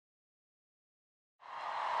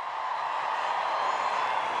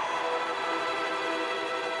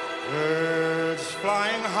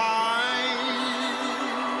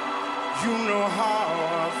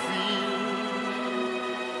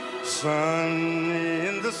Sun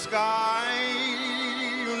in the sky,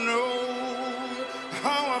 you know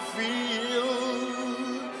how I feel.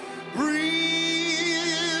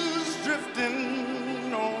 Breeze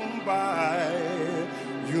drifting on by,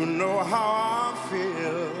 you know how I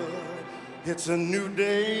feel. It's a new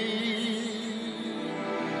day,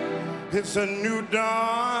 it's a new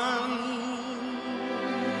dawn,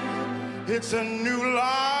 it's a new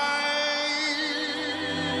life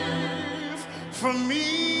for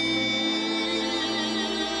me.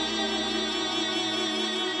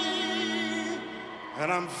 And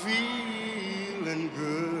I'm feeling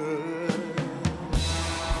good.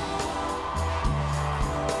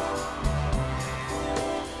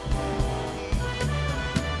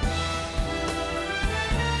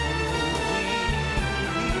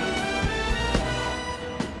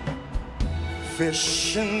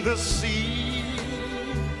 Fish in the sea,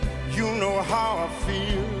 you know how I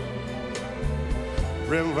feel.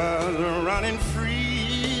 Rivers running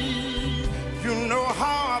free, you know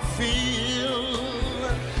how I feel.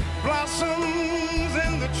 Blossoms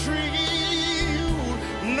in the tree, you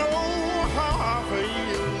know how I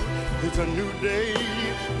feel. It's a new day,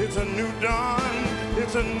 it's a new dawn,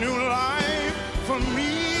 it's a new life for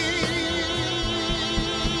me.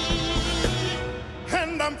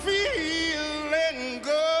 And I'm feeling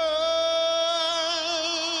good.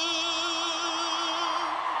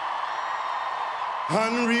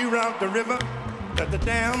 Reroute the river, let the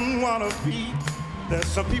damn water beat. There's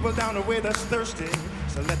some people down the way that's thirsty,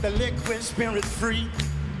 so let the liquid spirit free.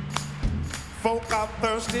 Folk are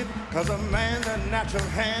thirsty cause of man's unnatural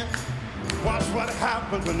hand. Watch what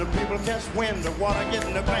happens when the people catch wind. The water get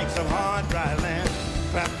in the banks of hard, dry land.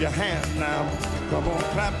 Clap your hands now. Come on,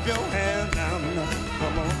 clap your hands now.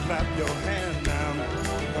 Come on, clap your hands now.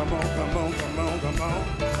 Come on, come on, come on, come on.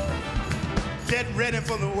 Get ready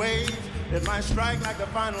for the wave. It might strike like the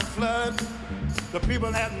final flood. The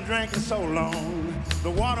people haven't drank in so long, the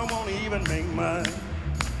water won't even make mud.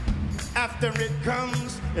 After it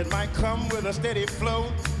comes, it might come with a steady flow.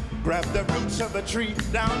 Grab the roots of the tree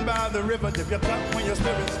down by the river. Dip your cup when your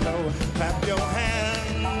spirit's low. Clap your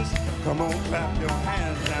hands. Come on, clap your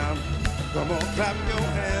hands now. Come on, clap your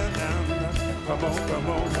hands now. Come on, come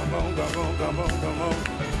on, come on, come on, come on, come on.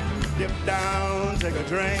 Dip down, take a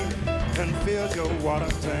drink, and fill your water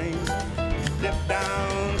tank. Dip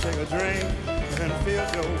down, take a drink, and fill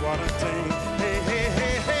your water tank. Hey, hey,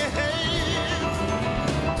 hey, hey, hey.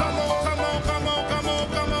 Come on, come on, come on, come on,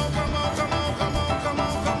 come on, come on, come on, come on, come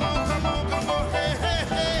on, come on, come on, come on, hey, hey,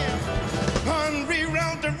 hey.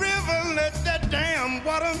 Reroute the river, let that damn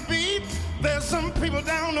water beat. There's some people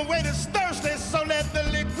down the way that's thirsty, so let the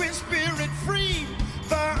liquid spirit free.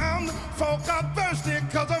 The folk are thirsty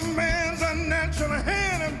cause of man's unnatural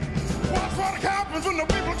hand. Watch what happens when the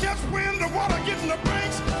people catch wind, the water gets in the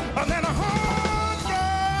banks, and then a hard,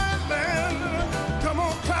 dry land. Come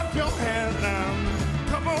on, clap your hands now.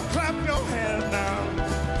 Come on, clap your hands now.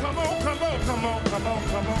 Come on, come on, come on, come on,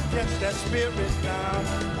 come on, catch that spirit now.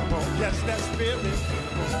 Come on, catch that spirit.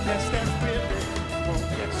 Come on, catch that spirit. Come on,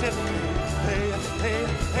 catch it. Hey, hey,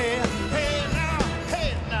 hey, hey now,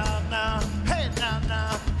 hey now, now, hey now,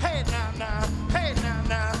 now, hey now, now, hey now,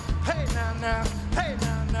 now, hey now, now, hey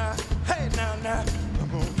now, now, hey now, now.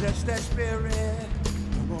 Come on, catch that spirit.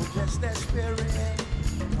 Come on, catch that spirit.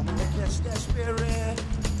 Come on, catch that spirit.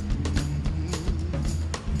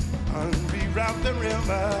 Reroute the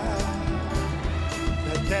river,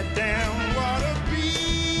 let that damn water be.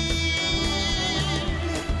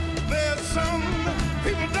 There's some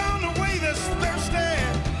people